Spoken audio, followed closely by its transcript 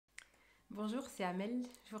Bonjour, c'est Amel.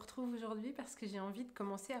 Je vous retrouve aujourd'hui parce que j'ai envie de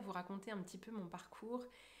commencer à vous raconter un petit peu mon parcours,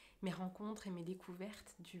 mes rencontres et mes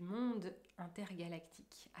découvertes du monde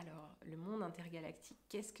intergalactique. Alors, le monde intergalactique,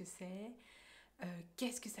 qu'est-ce que c'est?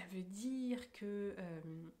 Qu'est-ce que ça veut dire que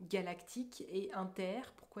galactique et inter?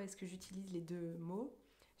 Pourquoi est-ce que j'utilise les deux mots?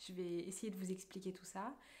 Je vais essayer de vous expliquer tout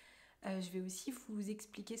ça. Je vais aussi vous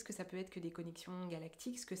expliquer ce que ça peut être que des connexions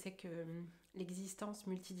galactiques, ce que c'est que l'existence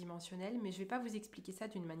multidimensionnelle, mais je ne vais pas vous expliquer ça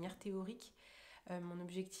d'une manière théorique. Mon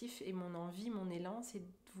objectif et mon envie, mon élan, c'est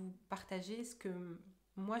de vous partager ce que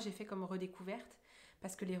moi j'ai fait comme redécouverte,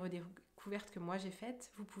 parce que les redécouvertes que moi j'ai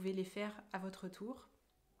faites, vous pouvez les faire à votre tour,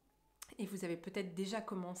 et vous avez peut-être déjà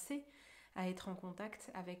commencé à être en contact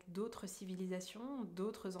avec d'autres civilisations,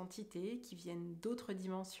 d'autres entités qui viennent d'autres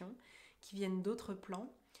dimensions, qui viennent d'autres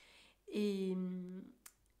plans. Et,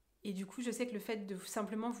 et du coup, je sais que le fait de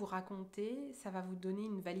simplement vous raconter, ça va vous donner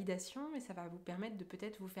une validation et ça va vous permettre de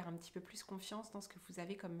peut-être vous faire un petit peu plus confiance dans ce que vous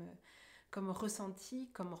avez comme ressenti,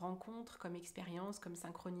 comme rencontre, comme expérience, comme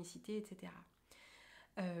synchronicité, etc.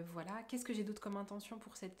 Voilà, qu'est-ce que j'ai d'autre comme intention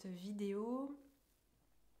pour cette vidéo?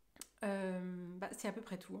 C'est à peu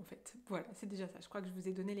près tout en fait. Voilà, c'est déjà ça. Je crois que je vous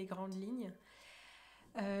ai donné les grandes lignes.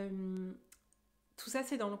 Euh, Tout ça,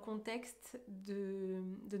 c'est dans le contexte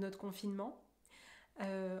de notre confinement.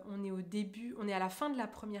 On est au début, on est à la fin de la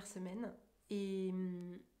première semaine. Et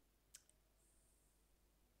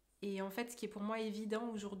en fait, ce qui est pour moi évident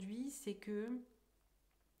aujourd'hui, c'est que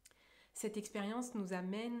cette expérience nous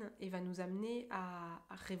amène et va nous amener à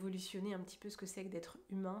révolutionner un petit peu ce que c'est que d'être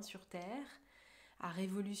humain sur Terre, à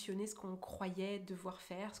révolutionner ce qu'on croyait devoir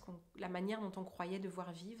faire, la manière dont on croyait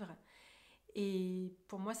devoir vivre. Et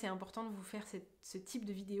pour moi, c'est important de vous faire ce type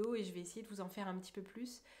de vidéo et je vais essayer de vous en faire un petit peu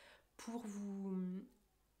plus pour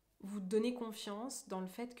vous donner confiance dans le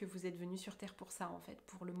fait que vous êtes venu sur Terre pour ça, en fait,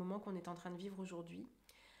 pour le moment qu'on est en train de vivre aujourd'hui.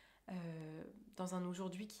 Dans un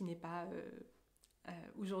aujourd'hui qui n'est pas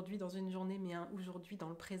aujourd'hui dans une journée, mais un aujourd'hui dans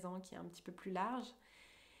le présent qui est un petit peu plus large.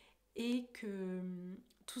 Et que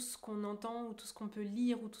tout ce qu'on entend ou tout ce qu'on peut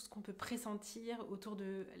lire ou tout ce qu'on peut pressentir autour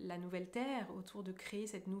de la nouvelle Terre, autour de créer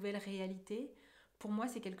cette nouvelle réalité, pour moi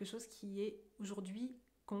c'est quelque chose qui est aujourd'hui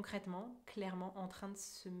concrètement, clairement en train de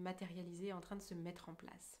se matérialiser, en train de se mettre en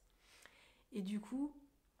place. Et du coup,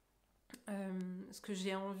 ce que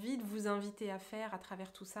j'ai envie de vous inviter à faire à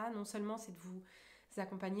travers tout ça, non seulement c'est de vous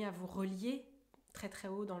accompagner à vous relier très très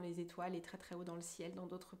haut dans les étoiles et très très haut dans le ciel, dans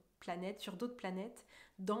d'autres planètes, sur d'autres planètes,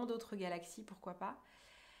 dans d'autres galaxies, pourquoi pas,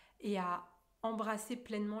 et à embrasser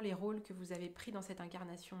pleinement les rôles que vous avez pris dans cette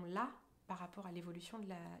incarnation-là par rapport à l'évolution de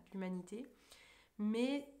l'humanité.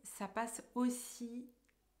 Mais ça passe aussi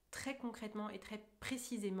très concrètement et très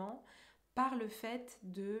précisément par le fait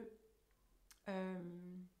de...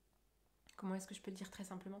 comment est-ce que je peux le dire très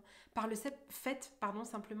simplement? Par le fait, pardon,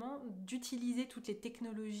 simplement d'utiliser toutes les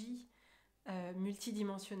technologies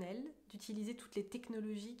multidimensionnelles, d'utiliser toutes les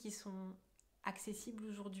technologies qui sont accessibles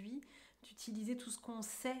aujourd'hui, d'utiliser tout ce qu'on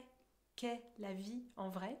sait qu'est la vie en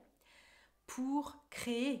vrai pour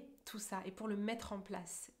créer tout ça et pour le mettre en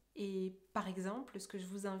place. Et par exemple, ce que je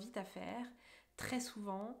vous invite à faire très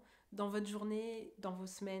souvent dans votre journée, dans vos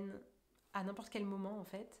semaines, à n'importe quel moment en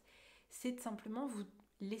fait, c'est de simplement vous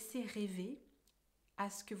laisser rêver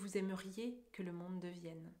à ce que vous aimeriez que le monde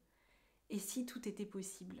devienne. Et si tout était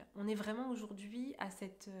possible? On est vraiment aujourd'hui à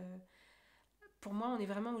cette... pour moi, on est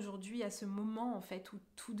vraiment aujourd'hui à ce moment en fait où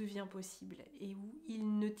tout devient possible et où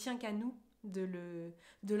il ne tient qu'à nous de le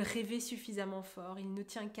rêver suffisamment fort. Il ne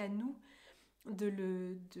tient qu'à nous de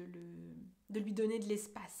lui donner de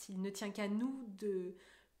l'espace. Il ne tient qu'à nous de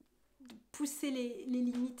pousser les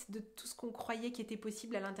limites de tout ce qu'on croyait qui était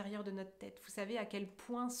possible à l'intérieur de notre tête. Vous savez à quel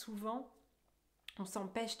point souvent on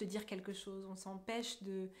s'empêche de dire quelque chose, on s'empêche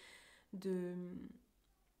de, de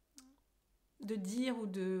dire ou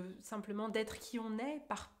de simplement d'être qui on est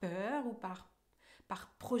par peur ou par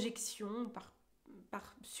projection,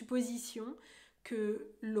 par supposition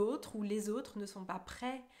que l'autre ou les autres ne sont pas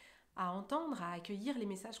prêts à entendre, à accueillir les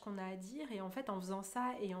messages qu'on a à dire. Et en fait, en faisant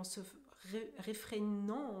ça et en se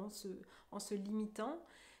réfrénant, en se limitant,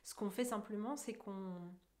 ce qu'on fait simplement, c'est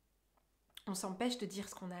qu'on s'empêche de dire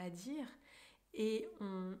ce qu'on a à dire et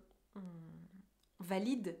on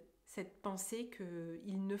valide cette pensée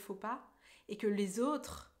qu'il ne faut pas et que les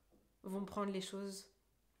autres vont prendre les choses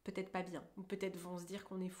peut-être pas bien ou peut-être vont se dire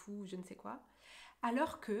qu'on est fou ou je ne sais quoi.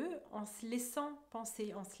 Alors que en se laissant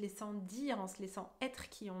penser, en se laissant dire, en se laissant être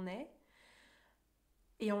qui on est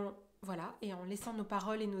et en laissant nos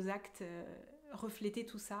paroles et nos actes refléter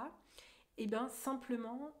tout ça, et bien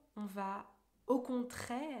simplement on va au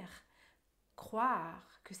contraire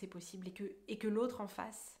croire que c'est possible et que l'autre en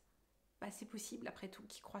face c'est possible après tout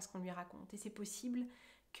qu'il croit ce qu'on lui raconte, et c'est possible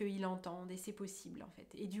qu'il entende, et c'est possible en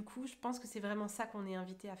fait. Et du coup, je pense que c'est vraiment ça qu'on est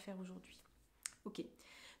invité à faire aujourd'hui. Ok,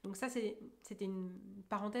 donc ça c'était une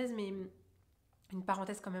parenthèse, mais une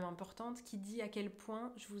parenthèse quand même importante qui dit à quel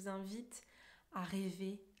point je vous invite à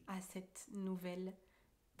rêver à cette nouvelle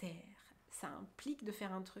terre. Ça implique de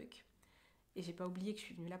faire un truc, et j'ai pas oublié que je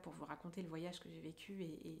suis venue là pour vous raconter le voyage que j'ai vécu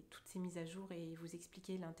et toutes ces mises à jour et vous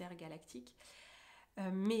expliquer l'intergalactique.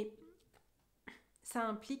 Mais ça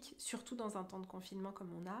implique, surtout dans un temps de confinement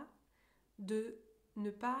comme on a, de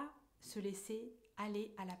ne pas se laisser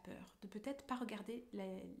aller à la peur, de peut-être pas regarder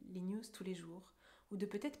les news tous les jours, ou de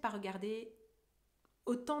peut-être pas regarder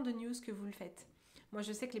autant de news que vous le faites. Moi,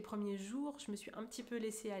 je sais que les premiers jours, je me suis un petit peu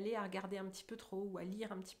laissée aller à regarder un petit peu trop ou à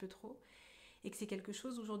lire un petit peu trop, et que c'est quelque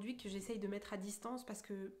chose aujourd'hui que j'essaye de mettre à distance parce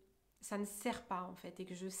que ça ne sert pas en fait, et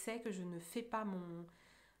que je sais que je ne fais pas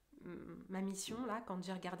ma mission là quand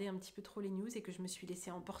j'ai regardé un petit peu trop les news et que je me suis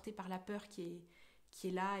laissée emporter par la peur qui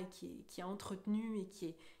est là et qui est entretenue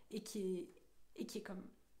et qui est comme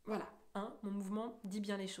voilà, hein, mon mouvement dit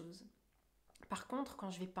bien les choses. Par contre,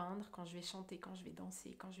 quand je vais peindre, quand je vais chanter, quand je vais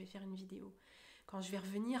danser, quand je vais faire une vidéo, quand je vais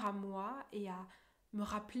revenir à moi et à me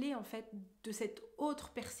rappeler en fait de cette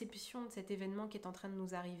autre perception de cet événement qui est en train de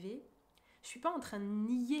nous arriver, je suis pas en train de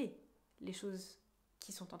nier les choses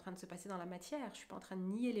qui sont en train de se passer dans la matière, je suis pas en train de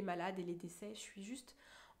nier les malades et les décès, je suis juste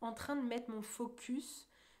en train de mettre mon focus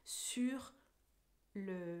sur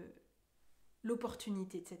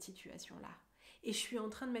l'opportunité de cette situation-là. Et je suis en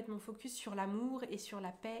train de mettre mon focus sur l'amour et sur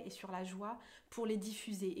la paix et sur la joie pour les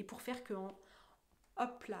diffuser et pour faire que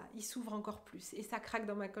hop là, il s'ouvre encore plus et ça craque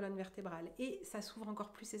dans ma colonne vertébrale et ça s'ouvre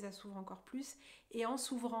encore plus et ça s'ouvre encore plus, et en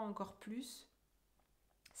s'ouvrant encore plus,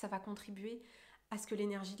 ça va contribuer à ce que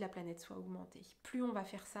l'énergie de la planète soit augmentée. Plus on va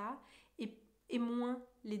faire ça, et moins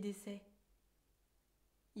les décès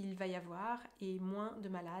il va y avoir, et moins de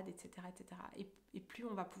malades, etc. etc. Et plus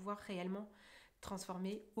on va pouvoir réellement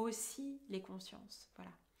transformer aussi les consciences.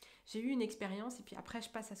 Voilà. J'ai eu une expérience, et puis après je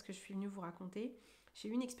passe à ce que je suis venue vous raconter. J'ai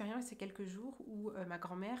eu une expérience il y a quelques jours où ma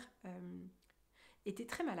grand-mère était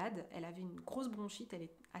très malade. Elle avait une grosse bronchite, elle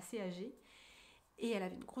est assez âgée, et elle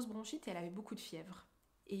avait une grosse bronchite et elle avait beaucoup de fièvre.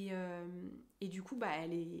 Et du coup,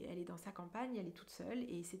 elle est dans sa campagne, elle est toute seule,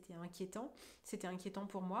 et c'était inquiétant. C'était inquiétant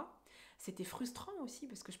pour moi. C'était frustrant aussi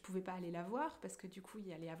parce que je pouvais pas aller la voir, parce que du coup, il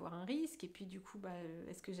y allait avoir un risque. Et puis du coup,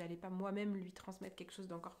 est-ce que j'allais pas moi-même lui transmettre quelque chose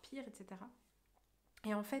d'encore pire, etc.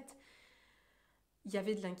 Et en fait, il y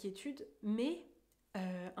avait de l'inquiétude, mais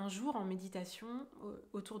un jour en méditation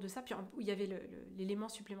autour de ça, puis où il y avait l'élément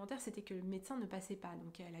supplémentaire, c'était que le médecin ne passait pas.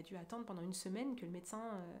 Donc elle a dû attendre pendant une semaine que le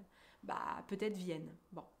médecin peut-être vienne.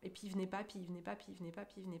 Bon, et puis il venait pas, puis il venait pas, puis il venait pas,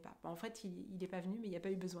 puis il venait pas. Bon, en fait, il n'est pas venu, mais il n'y a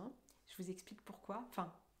pas eu besoin. Je vous explique pourquoi.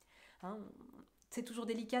 Enfin, hein, c'est toujours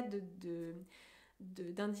délicat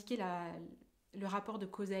d'indiquer le rapport de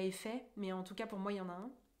cause à effet, mais en tout cas pour moi il y en a un.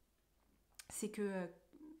 C'est que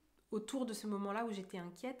autour de ce moment-là où j'étais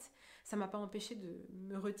inquiète, ça m'a pas empêché de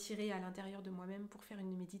me retirer à l'intérieur de moi-même pour faire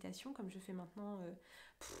une méditation, comme je fais maintenant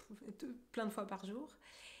plein de fois par jour.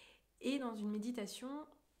 Et dans une méditation,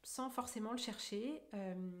 sans forcément le chercher,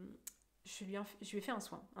 je lui ai fait un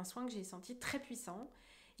soin que j'ai senti très puissant.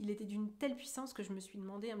 Il était d'une telle puissance que je me suis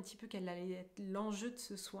demandé un petit peu quel allait être l'enjeu de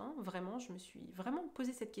ce soin. Vraiment, je me suis vraiment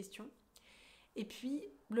posé cette question. Et puis,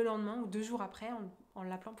 le lendemain ou 2 jours après, en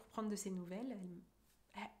l'appelant pour prendre de ses nouvelles,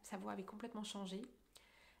 sa voix avait complètement changé.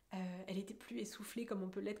 Elle était plus essoufflée comme on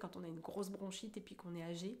peut l'être quand on a une grosse bronchite et puis qu'on est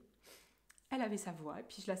âgé. Elle avait sa voix, et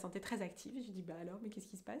puis je la sentais très active. Et je lui dis, alors, mais qu'est-ce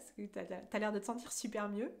qui se passe? T'as l'air de te sentir super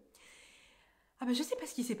mieux. Ah je sais pas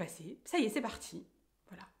ce qui s'est passé. Ça y est, c'est parti.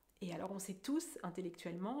 Voilà. Et alors, on sait tous,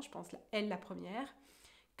 intellectuellement, je pense, elle la première,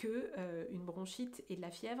 que une bronchite et de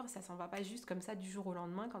la fièvre, ça s'en va pas juste comme ça du jour au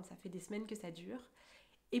lendemain quand ça fait des semaines que ça dure.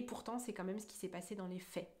 Et pourtant, c'est quand même ce qui s'est passé dans les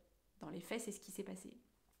faits. Dans les faits, c'est ce qui s'est passé.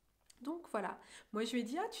 Donc voilà, moi je lui ai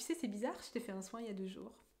dit, tu sais c'est bizarre, je t'ai fait un soin il y a 2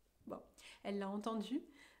 jours. Bon, elle l'a entendu.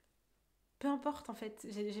 Peu importe en fait,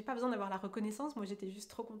 j'ai pas besoin d'avoir la reconnaissance, moi j'étais juste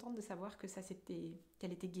trop contente de savoir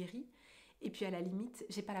qu'elle était guérie. Et puis à la limite,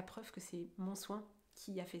 j'ai pas la preuve que c'est mon soin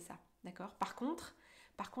qui a fait ça, d'accord ? Par contre,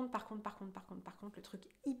 le truc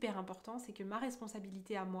hyper important, c'est que ma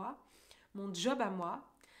responsabilité à moi, mon job à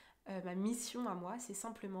moi, ma mission à moi, c'est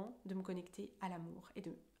simplement de me connecter à l'amour et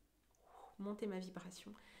de monter ma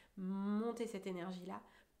vibration, monter cette énergie-là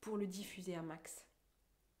pour le diffuser un max.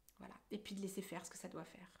 Voilà. Et puis de laisser faire ce que ça doit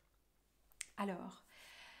faire. Alors,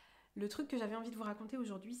 le truc que j'avais envie de vous raconter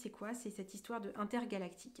aujourd'hui, c'est quoi ? C'est cette histoire de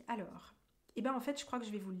intergalactique. Alors, en fait, je crois que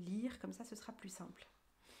je vais vous le lire, comme ça, ce sera plus simple.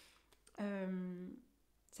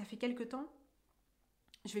 Ça fait quelques temps,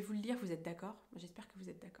 je vais vous le lire, vous êtes d'accord ? J'espère que vous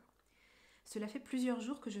êtes d'accord. Cela fait plusieurs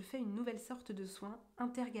jours que je fais une nouvelle sorte de soin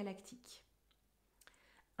intergalactique.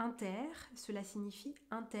 Inter, cela signifie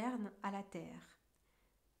interne à la Terre.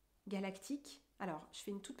 Galactique, alors je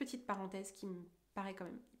fais une toute petite parenthèse qui me paraît quand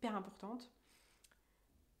même hyper importante.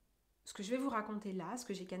 Ce que je vais vous raconter là, ce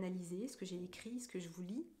que j'ai canalisé, ce que j'ai écrit, ce que je vous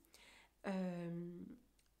lis, il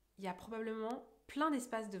y a probablement plein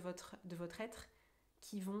d'espaces de votre être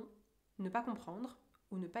qui vont ne pas comprendre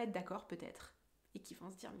ou ne pas être d'accord peut-être et qui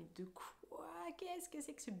vont se dire mais de quoi, qu'est-ce que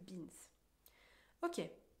c'est que ce beans? Ok,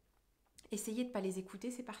 essayez de ne pas les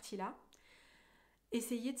écouter ces parties-là,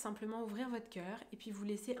 essayez de simplement ouvrir votre cœur et puis vous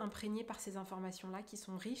laisser imprégner par ces informations-là qui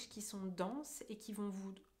sont riches, qui sont denses et qui vont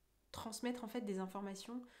vous transmettre en fait des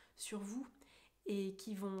informations sur vous et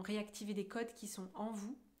qui vont réactiver des codes qui sont en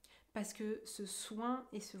vous, parce que ce soin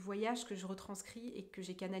et ce voyage que je retranscris et que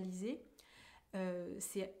j'ai canalisé,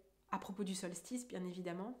 c'est à propos du solstice bien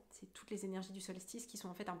évidemment, c'est toutes les énergies du solstice qui sont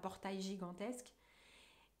en fait un portail gigantesque,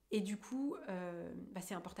 et du coup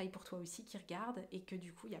c'est un portail pour toi aussi qui regarde, et que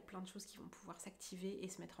du coup il y a plein de choses qui vont pouvoir s'activer et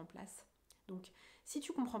se mettre en place. Donc si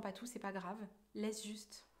tu comprends pas tout, c'est pas grave, laisse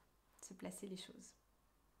juste se placer les choses.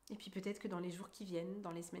 Et puis peut-être que dans les jours qui viennent,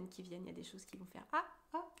 dans les semaines qui viennent, il y a des choses qui vont faire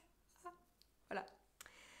voilà.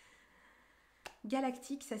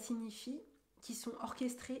 Galactique, ça signifie qui sont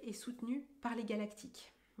orchestrés et soutenus par les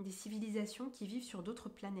galactiques, des civilisations qui vivent sur d'autres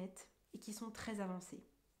planètes et qui sont très avancées,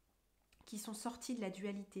 qui sont sorties de la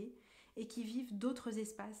dualité et qui vivent d'autres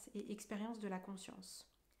espaces et expériences de la conscience.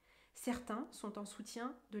 Certains sont en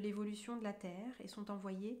soutien de l'évolution de la Terre et ont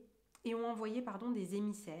envoyé des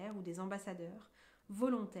émissaires ou des ambassadeurs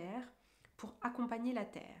volontaires pour accompagner la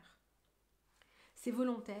Terre. Ces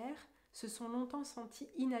volontaires se sont longtemps sentis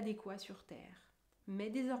inadéquats sur Terre, mais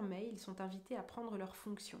désormais ils sont invités à prendre leurs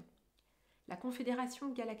fonctions. La Confédération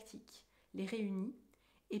galactique les réunit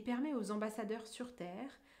et permet aux ambassadeurs sur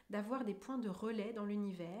Terre d'avoir des points de relais dans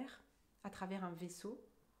l'univers à travers un vaisseau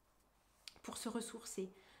pour se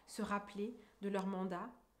ressourcer, se rappeler de leur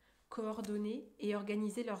mandat, coordonner et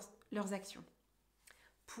organiser leurs actions.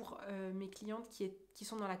 Pour mes clientes qui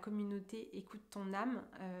sont dans la communauté Écoute ton âme,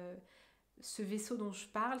 ce vaisseau dont je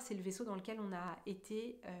parle, c'est le vaisseau dans lequel on a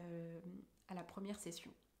été à la première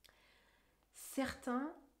session.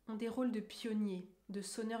 Certains ont des rôles de pionniers, de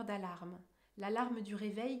sonneurs d'alarme, l'alarme du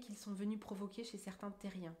réveil qu'ils sont venus provoquer chez certains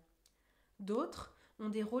terriens. D'autres ont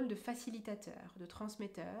des rôles de facilitateurs, de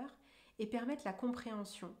transmetteurs, et permettent la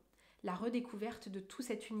compréhension, la redécouverte de tout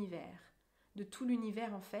cet univers, de tout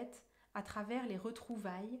l'univers en fait, à travers les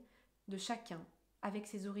retrouvailles de chacun avec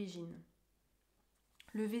ses origines.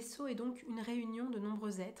 Le vaisseau est donc une réunion de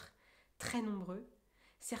nombreux êtres, très nombreux.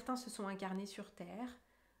 Certains se sont incarnés sur Terre.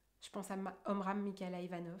 Je pense à Omram Mikhaila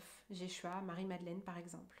Ivanov, Jeshua, Marie-Madeleine par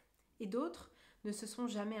exemple. Et d'autres ne se sont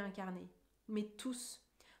jamais incarnés. Mais tous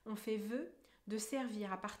ont fait vœu de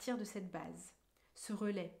servir à partir de cette base, ce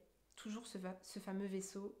relais, toujours ce fameux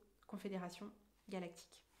vaisseau Confédération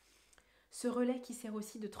galactique. Ce relais qui sert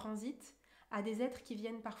aussi de transit à des êtres qui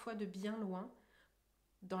viennent parfois de bien loin,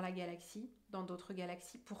 dans la galaxie, dans d'autres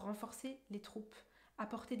galaxies, pour renforcer les troupes,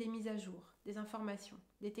 apporter des mises à jour, des informations,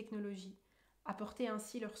 des technologies, apporter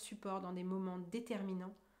ainsi leur support dans des moments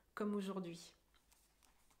déterminants comme aujourd'hui.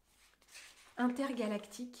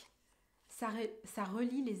 Intergalactique, ça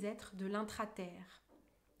relie les êtres de l'intra-terre,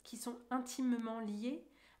 qui sont intimement liés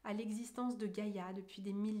à l'existence de Gaïa depuis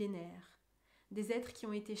des millénaires, des êtres qui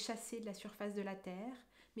ont été chassés de la surface de la Terre,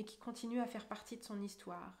 mais qui continuent à faire partie de son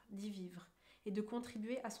histoire, d'y vivre, et de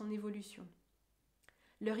contribuer à son évolution.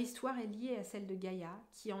 Leur histoire est liée à celle de Gaïa,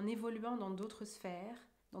 qui, en évoluant dans d'autres sphères,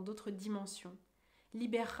 dans d'autres dimensions,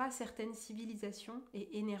 libérera certaines civilisations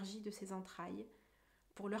et énergies de ses entrailles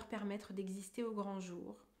pour leur permettre d'exister au grand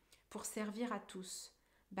jour, pour servir à tous,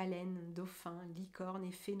 baleines, dauphins, licornes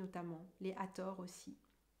et fées notamment, les hathors aussi,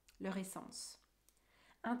 leur essence.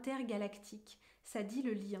 Intergalactique, ça dit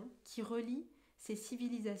le lien qui relie ces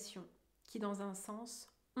civilisations qui, dans un sens,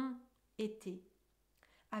 ont été,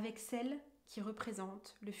 avec celles qui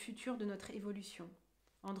représentent le futur de notre évolution,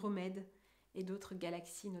 Andromède et d'autres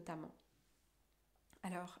galaxies notamment.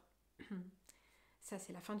 Alors, ça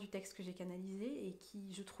c'est la fin du texte que j'ai canalisé et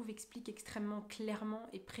qui, je trouve, explique extrêmement clairement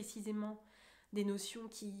et précisément des notions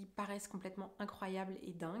qui paraissent complètement incroyables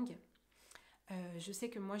et dingues. Je sais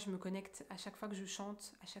que moi je me connecte à chaque fois que je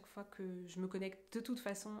chante, à chaque fois que je me connecte de toute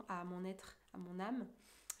façon à mon être, à mon âme,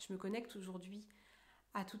 je me connecte aujourd'hui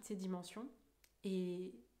à toutes ces dimensions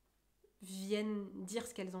et viennent dire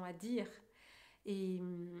ce qu'elles ont à dire et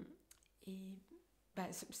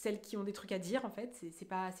celles qui ont des trucs à dire en fait, c'est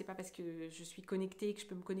pas parce que je suis connectée et que je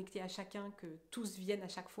peux me connecter à chacun que tous viennent à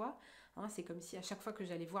chaque fois. Hein, c'est comme si à chaque fois que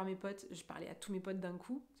j'allais voir mes potes, je parlais à tous mes potes d'un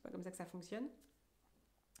coup. C'est pas comme ça que ça fonctionne.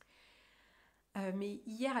 Mais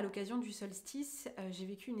hier, à l'occasion du solstice, j'ai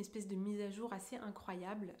vécu une espèce de mise à jour assez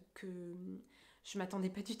incroyable que je ne m'attendais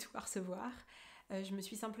pas du tout à recevoir. Je me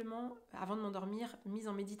suis simplement, avant de m'endormir, mise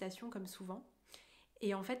en méditation comme souvent.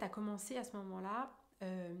 Et en fait, a commencé à ce moment-là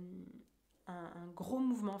un gros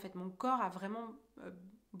mouvement. En fait, mon corps a vraiment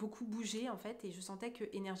beaucoup bougé en fait, et je sentais que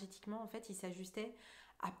énergétiquement, en fait, il s'ajustait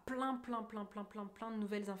à plein de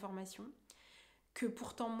nouvelles informations. Que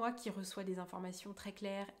pourtant moi qui reçois des informations très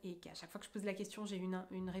claires et qu'à chaque fois que je pose la question j'ai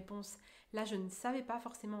une réponse, là je ne savais pas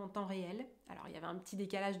forcément en temps réel. Alors il y avait un petit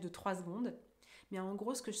décalage de 3 secondes, mais en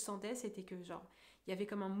gros ce que je sentais c'était que genre il y avait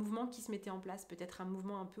comme un mouvement qui se mettait en place, peut-être un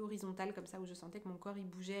mouvement un peu horizontal comme ça où je sentais que mon corps il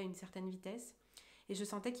bougeait à une certaine vitesse et je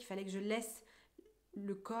sentais qu'il fallait que je laisse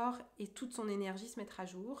le corps et toute son énergie se mettre à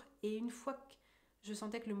jour, et une fois que je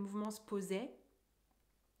sentais que le mouvement se posait,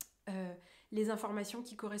 les informations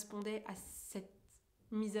qui correspondaient à cette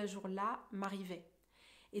mise à jour-là m'arrivait.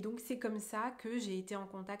 Et donc c'est comme ça que j'ai été en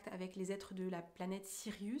contact avec les êtres de la planète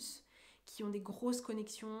Sirius, qui ont des grosses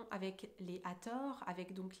connexions avec les Hathors,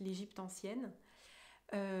 avec donc l'Égypte ancienne.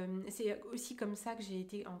 C'est aussi comme ça que j'ai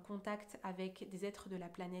été en contact avec des êtres de la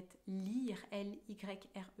planète Lyre, Lyre,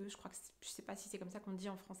 je crois que je sais pas si c'est comme ça qu'on dit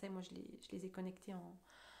en français, moi je les ai connectés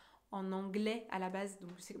en anglais à la base,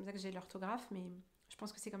 donc c'est comme ça que j'ai l'orthographe, mais je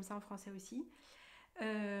pense que c'est comme ça en français aussi.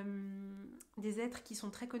 Des êtres qui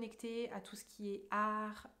sont très connectés à tout ce qui est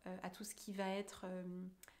art, à tout ce qui va être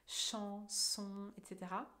chant, son,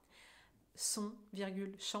 etc. Son,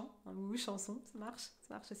 virgule, chant, hein, ou chanson, ça marche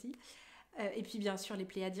aussi. Et puis bien sûr les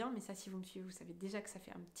Pléiadiens, mais ça si vous me suivez, vous savez déjà que ça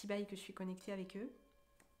fait un petit bail que je suis connectée avec eux.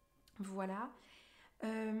 Voilà.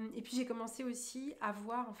 Et puis j'ai commencé aussi à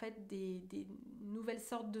voir en fait des nouvelles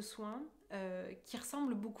sortes de soins qui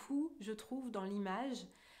ressemblent beaucoup, je trouve, dans l'image,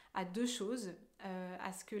 à 2 choses.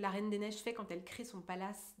 À ce que la Reine des Neiges fait quand elle crée son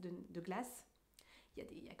palace de glace.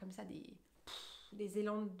 Il y a comme ça des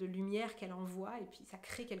élans de lumière qu'elle envoie et puis ça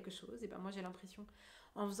crée quelque chose. Et ben moi j'ai l'impression,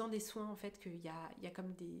 en faisant des soins, en fait, qu'il y a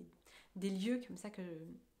comme des lieux comme ça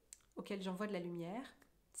auxquels j'envoie de la lumière.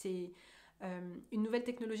 C'est une nouvelle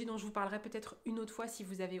technologie dont je vous parlerai peut-être une autre fois si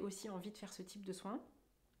vous avez aussi envie de faire ce type de soins.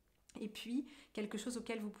 Et puis quelque chose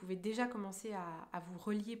auquel vous pouvez déjà commencer à vous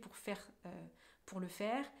relier pour le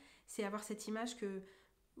faire, c'est avoir cette image que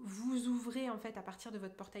vous ouvrez en fait à partir de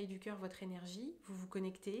votre portail du cœur votre énergie, vous vous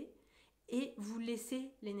connectez et vous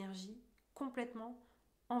laissez l'énergie complètement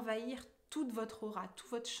envahir toute votre aura, tout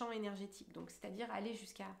votre champ énergétique. Donc c'est-à-dire aller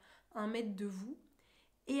jusqu'à 1 mètre de vous,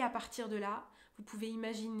 et à partir de là, vous pouvez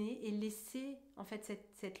imaginer et laisser en fait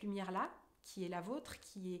cette lumière-là, qui est la vôtre,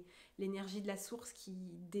 qui est l'énergie de la source qui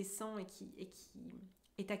descend et qui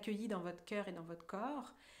est accueillie dans votre cœur et dans votre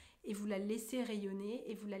corps, et vous la laissez rayonner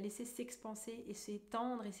et vous la laissez s'expanser et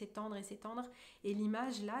s'étendre et s'étendre et s'étendre. Et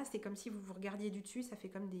l'image là, c'est comme si vous vous regardiez du dessus, ça fait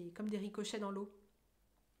comme des ricochets dans l'eau.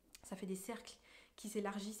 Ça fait des cercles qui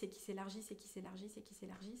s'élargissent et qui s'élargissent et qui s'élargissent et qui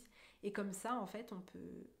s'élargissent. Et comme ça, en fait, on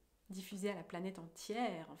peut diffuser à la planète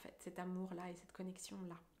entière, en fait, cet amour-là et cette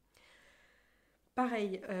connexion-là.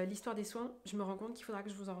 Pareil, l'histoire des soins, je me rends compte qu'il faudra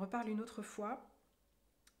que je vous en reparle une autre fois.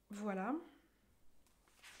 Voilà.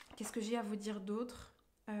 Qu'est-ce que j'ai à vous dire d'autre ?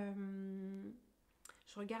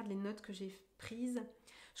 Je regarde les notes que j'ai prises.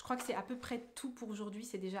 Je crois que c'est à peu près tout pour aujourd'hui.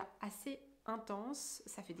 C'est déjà assez intense.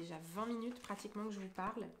 Ça fait déjà 20 minutes pratiquement que je vous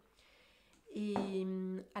parle. Et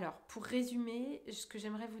alors, pour résumer, ce que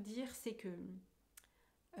j'aimerais vous dire, c'est que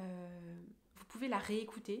vous pouvez la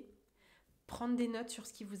réécouter, prendre des notes sur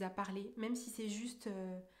ce qui vous a parlé, même si c'est juste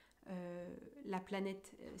la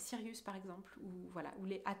planète Sirius par exemple, ou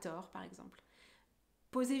les Hathors par exemple.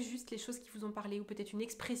 Posez juste les choses qui vous ont parlé, ou peut-être une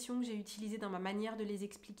expression que j'ai utilisée dans ma manière de les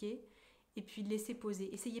expliquer, et puis laissez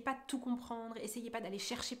poser. Essayez pas de tout comprendre, essayez pas d'aller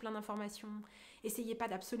chercher plein d'informations, essayez pas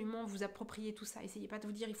d'absolument vous approprier tout ça, essayez pas de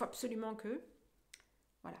vous dire il faut absolument que...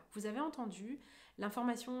 Voilà, vous avez entendu,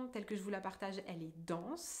 l'information telle que je vous la partage, elle est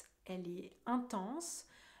dense, elle est intense,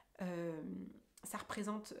 ça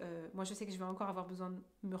représente... moi je sais que je vais encore avoir besoin de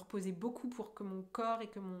me reposer beaucoup pour que mon corps et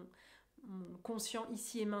que mon conscient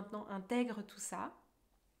ici et maintenant intègre tout ça.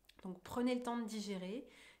 Donc prenez le temps de digérer.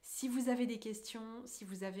 Si vous avez des questions, si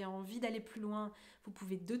vous avez envie d'aller plus loin, vous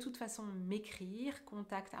pouvez de toute façon m'écrire,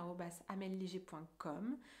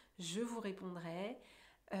 contact@amelleléger.com, je vous répondrai.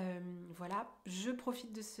 Voilà, je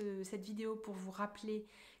profite de cette vidéo pour vous rappeler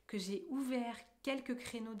que j'ai ouvert quelques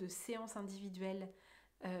créneaux de séances individuelles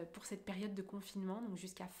pour cette période de confinement. Donc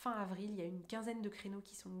jusqu'à fin avril, il y a une 15aine de créneaux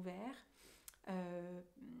qui sont ouverts.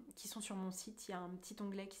 Qui sont sur mon site. Il y a un petit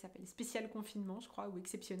onglet qui s'appelle spécial confinement, je crois, ou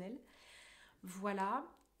exceptionnel. Voilà.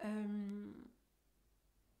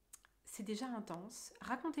 c'est déjà intense.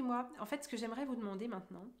 Racontez-moi, en fait, ce que j'aimerais vous demander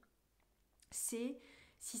maintenant, c'est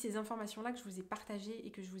si ces informations-là que je vous ai partagées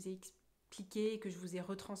et que je vous ai expliquées, que je vous ai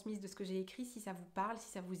retransmises de ce que j'ai écrit, si ça vous parle, si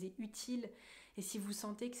ça vous est utile et si vous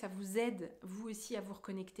sentez que ça vous aide, vous aussi, à vous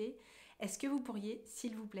reconnecter, est-ce que vous pourriez,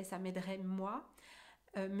 s'il vous plaît, ça m'aiderait moi,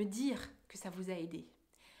 me dire que ça vous a aidé,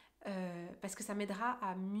 parce que ça m'aidera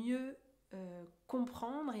à mieux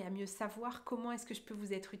comprendre et à mieux savoir comment est-ce que je peux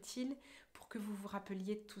vous être utile pour que vous vous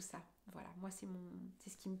rappeliez de tout ça. Voilà, moi c'est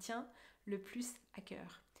ce qui me tient le plus à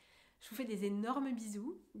cœur. Je vous fais des énormes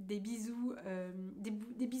bisous, des bisous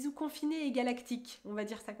confinés et galactiques, on va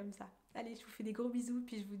dire ça comme ça. Allez, je vous fais des gros bisous,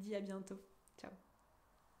 puis je vous dis à bientôt. Ciao.